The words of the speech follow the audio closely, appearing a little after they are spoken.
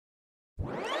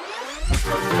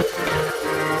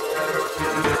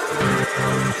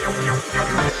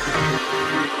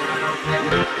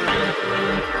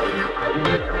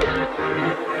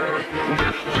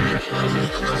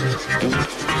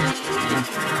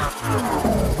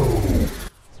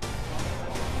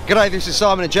G'day, this is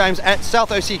Simon and James at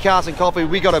South OC Cars and Coffee.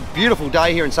 We got a beautiful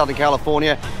day here in Southern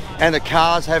California and the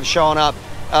cars have shown up.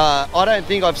 I don't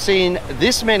think I've seen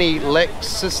this many Lex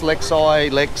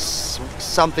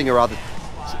something or other.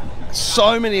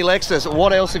 So many Lexus.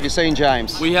 What else have you seen,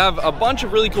 James? We have a bunch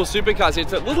of really cool supercars.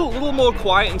 It's a little more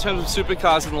quiet in terms of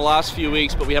supercars in the last few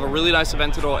weeks, but we have a really nice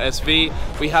Aventador SV.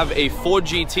 We have a Ford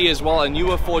GT as well, a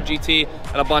newer Ford GT,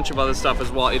 and a bunch of other stuff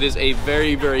as well. It is a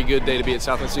very, very good day to be at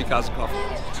South OC Cars and Coffee.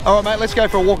 All right, mate, let's go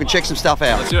for a walk and check some stuff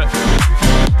out. Let's do it.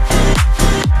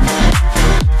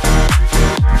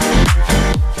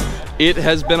 It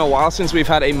has been a while since we've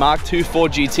had a Mark II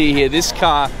Ford GT here. This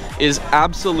car is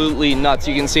absolutely nuts.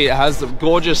 You can see it has the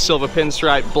gorgeous silver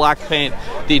pinstripe, black paint,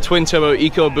 the twin turbo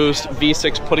EcoBoost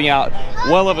V6 putting out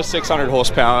well over 600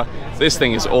 horsepower. This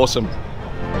thing is awesome.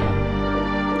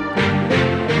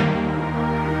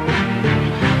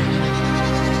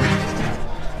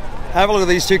 Have a look at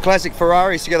these two classic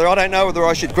Ferraris together. I don't know whether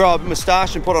I should grow a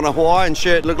moustache and put on a Hawaiian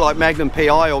shirt, look like Magnum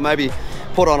PI, or maybe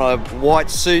put on a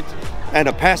white suit and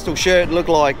a pastel shirt, look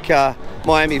like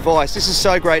Miami Vice. This is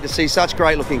so great to see such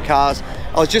great looking cars.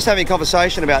 I was just having a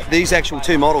conversation about these actual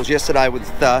two models yesterday with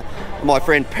my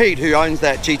friend Pete, who owns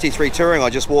that GT3 Touring I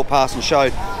just walked past and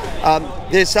showed.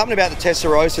 There's something about the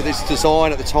Testarossa, this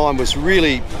design at the time was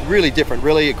really, really different,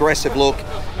 really aggressive look.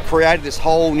 Created this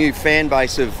whole new fan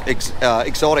base of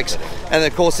exotics, and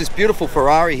of course this beautiful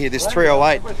Ferrari here, this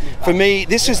 308. For me,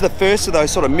 this is the first of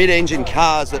those sort of mid-engine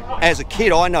cars that as a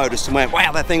kid I noticed and went,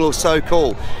 wow, that thing looks so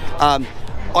cool.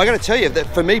 I got to tell you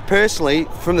that for me personally,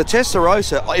 from the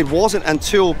Testarossa, it wasn't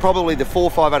until probably the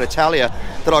 458 Italia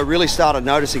that I really started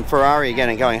noticing Ferrari again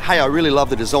and going, hey, I really love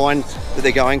the design that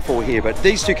they're going for here. But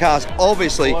these two cars,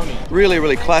 obviously, really,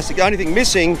 really classic. The only thing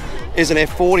missing is an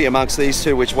F40 amongst these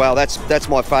two, which, wow, that's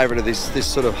my favourite of this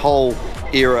sort of whole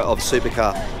era of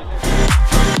supercar.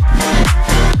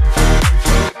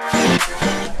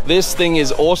 This thing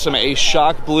is awesome, a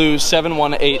Shark Blue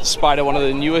 718 Spider, one of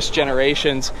the newest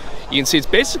generations. You can see it's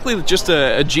basically just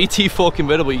a GT4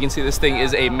 convertible. You can see this thing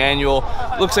is a manual.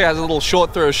 Looks like it has a little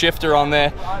short throw shifter on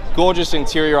there. Gorgeous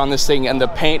interior on this thing, and the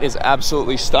paint is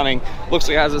absolutely stunning. Looks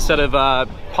like it has a set of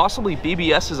possibly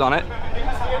BBSs on it.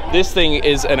 This thing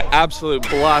is an absolute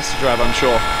blast to drive, I'm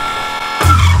sure.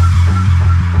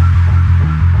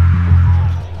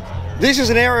 This is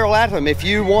an aerial atom. If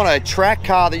you want a track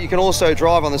car that you can also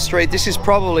drive on the street, this is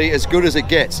probably as good as it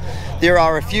gets. There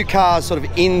are a few cars sort of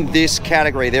in this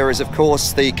category. There is, of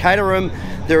course, the Caterham,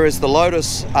 there is the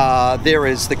Lotus, there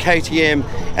is the KTM,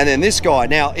 and then this guy.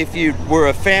 Now, if you were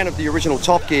a fan of the original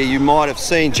Top Gear, you might have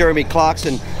seen Jeremy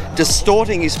Clarkson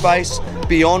distorting his face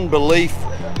beyond belief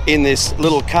in this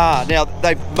little car. Now,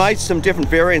 they've made some different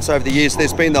variants over the years.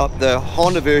 There's been the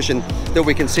Honda version that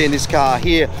we can see in this car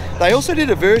here. They also did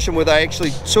a version where they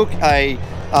actually took a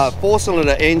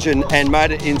 4-cylinder engine and made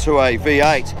it into a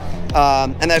V8.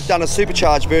 And they've done a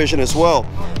supercharged version as well.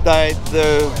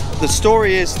 The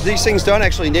story is these things don't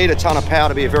actually need a ton of power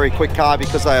to be a very quick car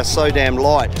because they are so damn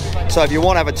light. So if you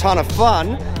want to have a ton of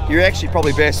fun, you're actually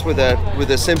probably best with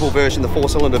a simple version, the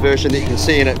 4-cylinder version that you can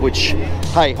see in it, which,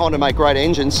 hey, Honda make great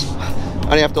engines.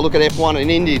 Only have to look at F1 in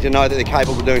Indy to know that they're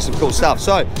capable of doing some cool stuff.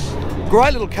 So,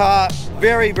 great little car,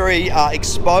 very, very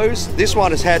exposed. This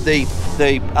one has had the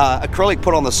acrylic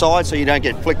put on the side so you don't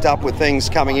get flicked up with things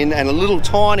coming in, and a little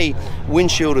tiny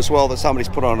windshield as well that somebody's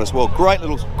put on as well. Great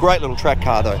little track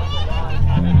car though.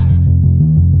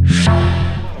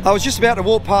 I was just about to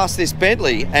walk past this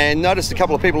Bentley and noticed a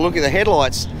couple of people looking at the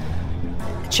headlights.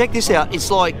 Check this out, it's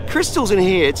like crystals in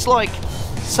here. It's like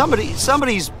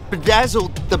somebody's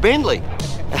bedazzled the Bentley.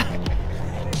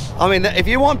 I mean, if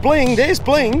you want bling, there's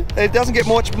bling. It doesn't get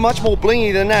much more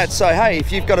blingy than that. So hey,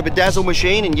 if you've got a bedazzle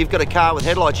machine and you've got a car with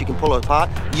headlights you can pull it apart,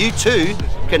 you too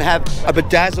can have a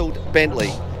bedazzled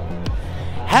Bentley.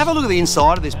 Have a look at the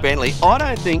inside of this Bentley. I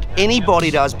don't think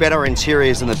anybody does better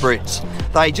interiors than the Brits.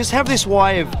 They just have this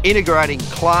way of integrating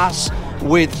class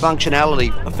with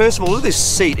functionality. First of all, look at this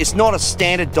seat. It's not a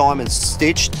standard diamond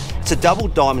stitched, it's a double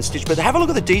diamond stitch, but have a look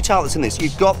at the detail that's in this.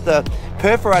 You've got the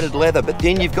perforated leather, but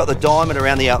then you've got the diamond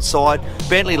around the outside,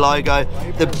 Bentley logo,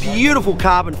 the beautiful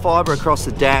carbon fiber across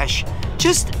the dash.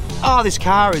 Just, oh, this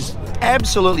car is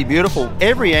absolutely beautiful.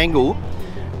 Every angle.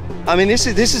 I mean, this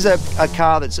is a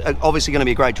car that's obviously going to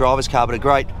be a great driver's car, but a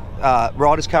great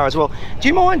rider's car as well. Do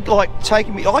you mind like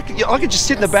taking me? I could just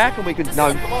sit in the back and we could. No,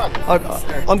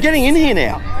 I'm getting in here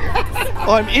now.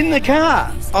 I'm in the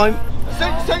car.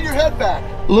 Take your head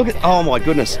back. Look at, oh my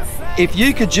goodness. If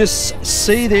you could just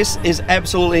see, this is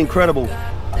absolutely incredible.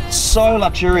 So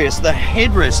luxurious. The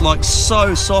headrest, like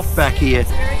so soft back here.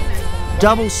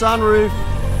 Double sunroof.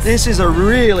 This is a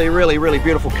really, really, really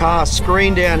beautiful car.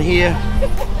 Screen down here.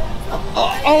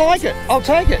 I like it. I'll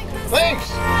take it.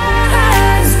 Thanks.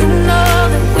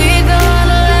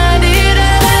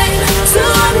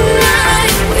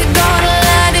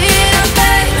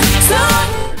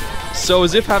 So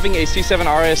as if having a C7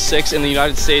 RS6 in the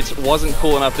United States wasn't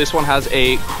cool enough, this one has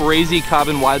a crazy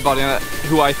carbon wide body on it,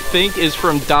 who I think is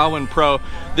from Darwin Pro.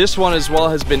 This one as well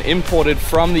has been imported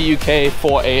from the UK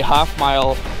for a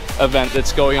half-mile event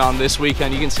that's going on this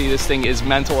weekend. You can see this thing is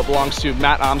mental. It belongs to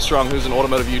Matt Armstrong, who's an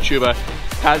automotive YouTuber.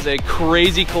 Has a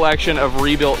crazy collection of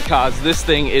rebuilt cars. This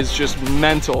thing is just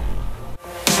mental.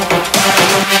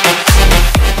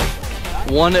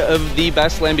 One of the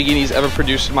best Lamborghinis ever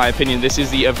produced, in my opinion. This is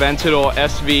the Aventador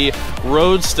SV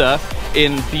Roadster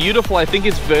in beautiful, I think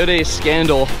it's Verde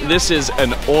Scandal. This is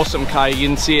an awesome car. You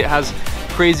can see it has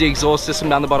crazy exhaust system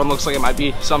down the bottom. Looks like it might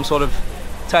be some sort of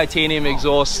titanium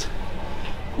exhaust.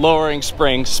 Lowering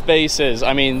springs, spaces.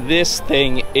 I mean, this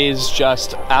thing is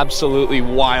just absolutely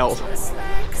wild.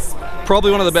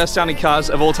 Probably one of the best sounding cars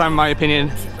of all time, in my opinion,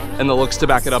 and the looks to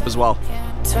back it up as well.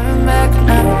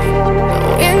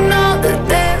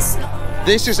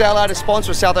 This is our latest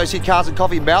sponsor of South OC Cars and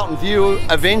Coffee, Mountain View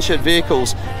Adventure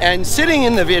Vehicles. And sitting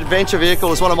in the adventure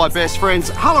vehicle is one of my best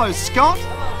friends. Hello, Scott.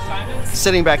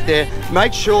 Sitting back there.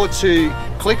 Make sure to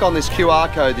click on this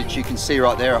QR code that you can see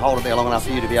right there. Hold it there long enough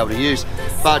for you to be able to use.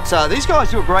 But these guys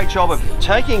do a great job of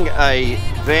taking a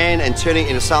van and turning it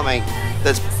into something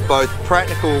that's both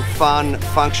practical, fun,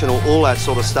 functional, all that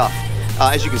sort of stuff.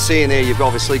 As you can see in there, you've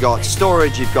obviously got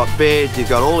storage, you've got bed, you've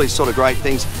got all these sort of great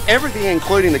things. Everything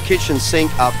including the kitchen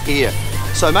sink up here.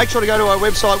 So make sure to go to our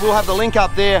website. We'll have the link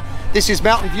up there. This is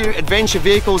Mountain View Adventure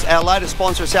Vehicles, our latest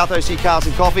sponsor of South OC Cars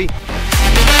and Coffee.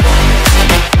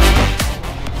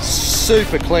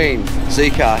 Super clean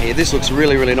Z-car here. This looks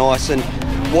really, really nice. And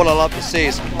what I love to see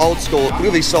is old school. Look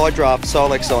at these side draft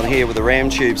Solex on here with the ram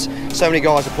tubes. So many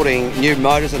guys are putting new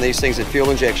motors in these things at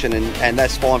fuel injection, and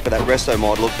that's fine for that resto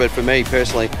mod look. But for me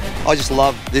personally, I just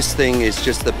love this thing. Is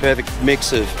just the perfect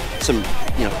mix of some,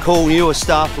 you know, cool newer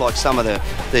stuff like some of the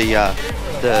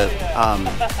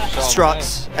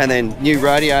struts, and then new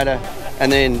radiator,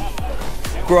 and then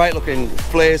great looking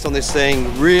flares on this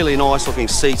thing. Really nice looking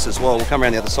seats as well. We'll come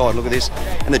around the other side. Look at this,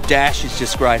 and the dash is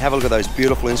just great. Have a look at those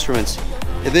beautiful instruments.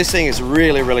 This thing is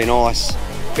really, really nice.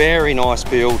 Very nice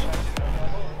build.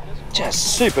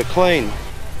 Just super clean.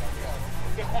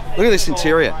 Look at this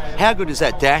interior. How good does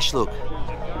that dash look?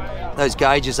 Those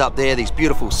gauges up there, these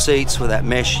beautiful seats with that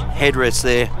mesh headrest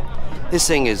there. This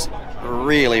thing is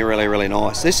really, really, really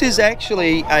nice. This is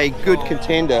actually a good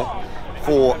contender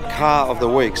for car of the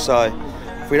week. So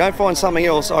if we don't find something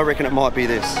else, I reckon it might be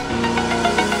this.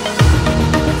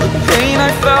 Pain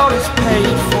I felt is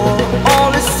paid for,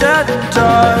 all is said and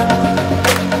done.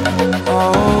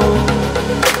 Oh,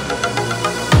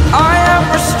 I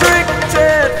am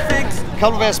restricted, fixed. A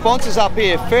couple of our sponsors up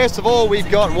here. First of all, we've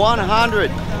got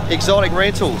 100 Exotic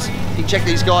Rentals. You can check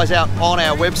these guys out on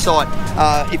our website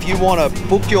if you want to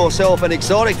book yourself an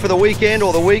exotic for the weekend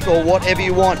or the week or whatever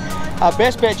you want.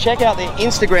 Best bet, check out their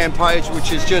Instagram page,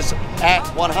 which is just at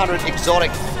 100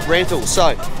 Exotic Rentals.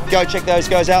 So go check those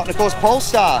guys out. And of course,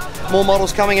 Polestar, more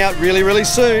models coming out really, really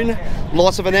soon.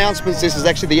 Lots of announcements. This is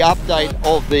actually the update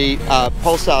of the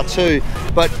Polestar 2,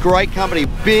 but great company,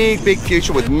 big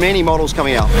future with many models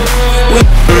coming out.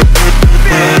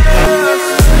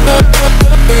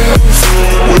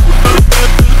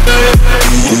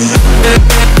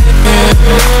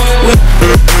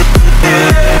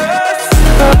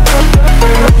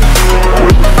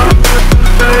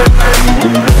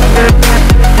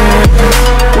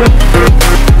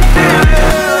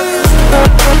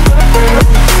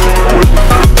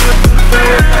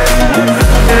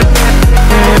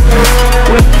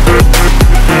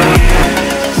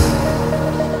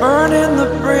 Burning the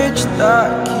bridge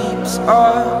that keeps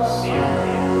us.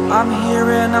 I'm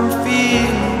here and I'm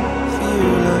feeling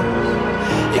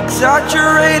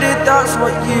exaggerated, that's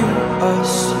what you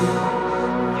assume.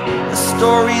 The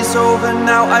story's over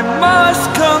now, I must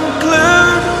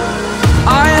conclude.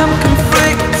 I am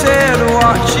conflicted,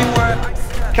 watching where I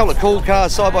stand. Couple of cool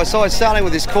cars side by side, starting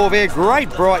with this Corvair. Great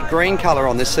bright green colour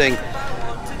on this thing.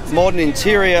 Modern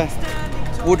interior,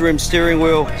 wood rim steering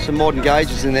wheel, some modern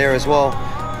gauges in there as well.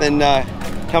 Then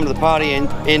come to the party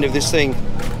end of this thing.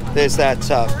 There's that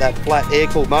flat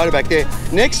air-cooled motor back there.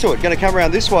 Next to it, going to come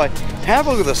around this way. Have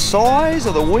a look at the size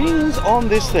of the wings on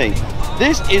this thing.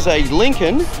 This is a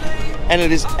Lincoln, and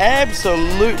it is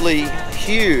absolutely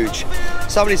huge.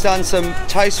 Somebody's done some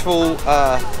tasteful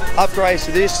upgrades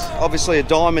to this. Obviously a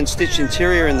diamond stitched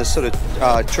interior in the sort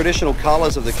of traditional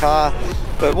colors of the car.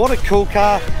 But what a cool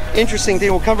car. Interesting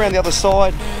thing, we'll come around the other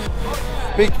side.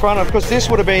 Big front, of course this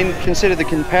would have been considered the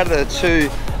competitor to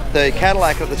the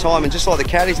Cadillac at the time, and just like the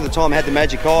Caddies at the time had the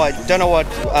magic eye. Don't know what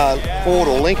Ford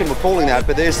or Lincoln were calling that,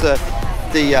 but there's the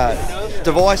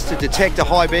device to detect a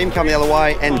high beam coming the other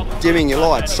way and dimming your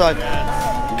lights. So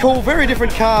cool, very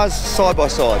different cars side by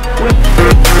side.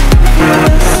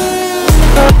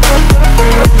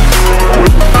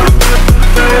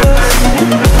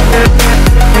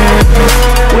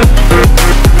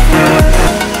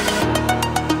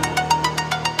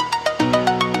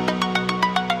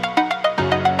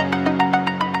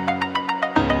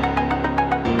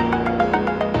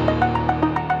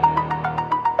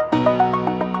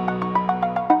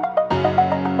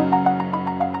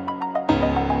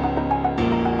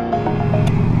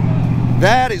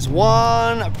 That is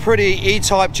one pretty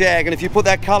E-Type Jag, and if you put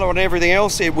that color on everything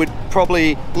else, it would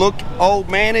probably look old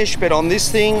manish, but on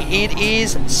this thing, it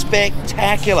is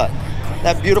spectacular.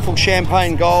 That beautiful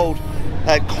champagne gold,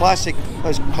 that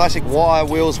those classic wire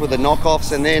wheels with the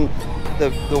knockoffs, and then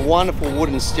the wonderful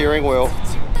wooden steering wheel.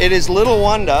 It is little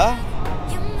wonder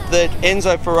that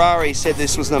Enzo Ferrari said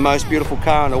this was the most beautiful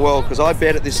car in the world, because I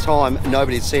bet at this time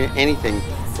nobody had seen anything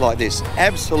like this.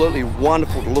 Absolutely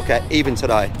wonderful to look at even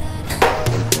today.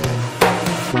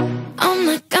 I'm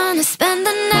not gonna spend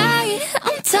the night,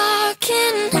 I'm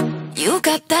talking. You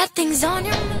got bad things on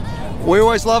your mind. We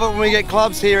always love it when we get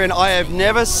clubs here, and I have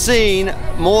never seen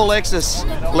more Lex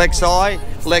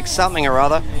something or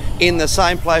other, in the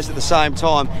same place at the same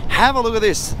time. Have a look at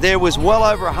this. There was well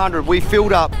over 100. We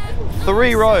filled up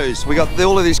 3 rows. We got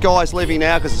all of these guys leaving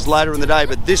now because it's later in the day,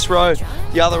 but this row,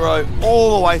 the other row,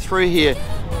 all the way through here.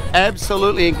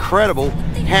 Absolutely incredible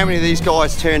how many of these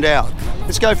guys turned out.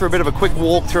 Let's go for a bit of a quick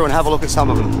walk through and have a look at some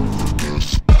of them.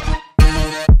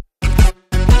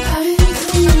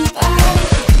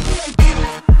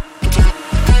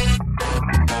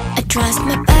 I trust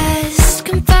my best,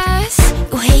 confess.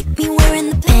 You hate me wearing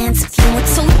the pants. If you weren't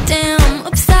so damn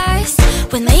obsessed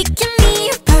with making me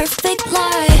a perfect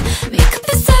lie. Makeup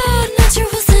is out,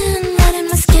 naturals in, letting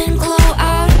my skin glow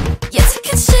out. You're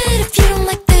taking shit if you don't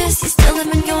like this. You still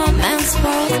live in your man's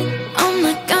world. I'm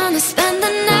not gonna spend the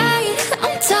night,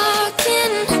 I'm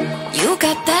talking. You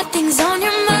got bad things on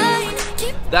your mind.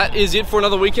 That is it for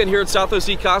another weekend here at South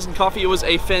OC Cars and Coffee. It was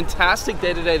a fantastic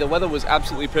day today. The weather was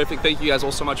absolutely perfect. Thank you guys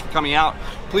all so much for coming out.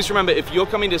 Please remember, if you're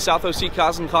coming to South OC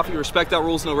Cars and Coffee, respect our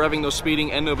rules: no revving, no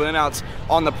speeding, and no burnouts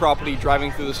on the property,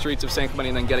 driving through the streets of San Clemente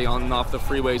and then getting on and off the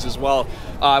freeways as well.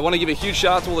 I want to give a huge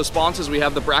shout out to all the sponsors. We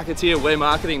have the Bracketeer, Way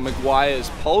Marketing, McGuire's,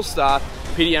 Polestar,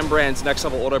 PDM Brands, Next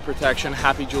Level Auto Protection,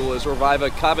 Happy Jewelers, Reviver,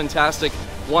 Carbontastic,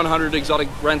 100 Exotic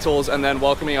Rentals, and then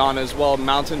welcoming on as well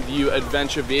Mountain View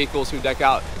Adventure Vehicles, who deck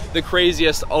out the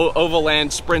craziest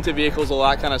overland sprinter vehicles, all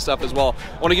that kind of stuff as well.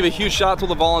 I want to give a huge shout out to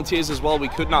the volunteers as well. We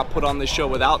could not put on this show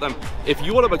without them. If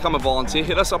you want to become a volunteer,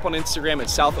 hit us up on Instagram at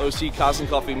South OC Cars and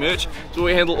Coffee Merch. So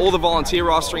we handle all the volunteer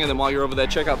rostering, and then while you're over there,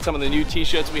 check out some of the new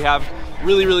t-shirts we have.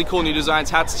 Really, really cool new designs: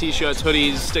 hats, t-shirts,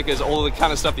 hoodies, stickers, all of the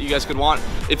kind of stuff that you guys could want.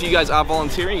 If you guys are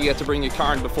volunteering, you get to bring your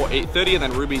car in before 8:30, and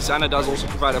then Ruby Santa does also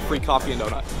provide a free coffee and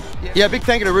donut. Yeah, big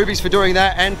thank you to Ruby's for doing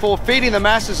that and for feeding the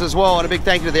masses as well, and a big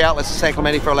thank you to the outlets of San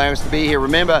Clemente for allowing us to be here.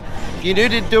 Remember, if you need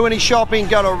to do any shopping,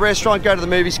 go to a restaurant, go to the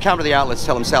movies, come to the outlets,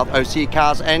 tell them South OC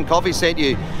Cars and Coffee sent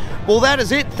you. Well, that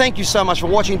is it. Thank you so much for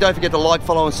watching. Don't forget to like,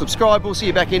 follow and subscribe. We'll see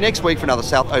you back here next week for another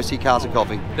South OC Cars and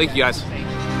Coffee. Thank you guys.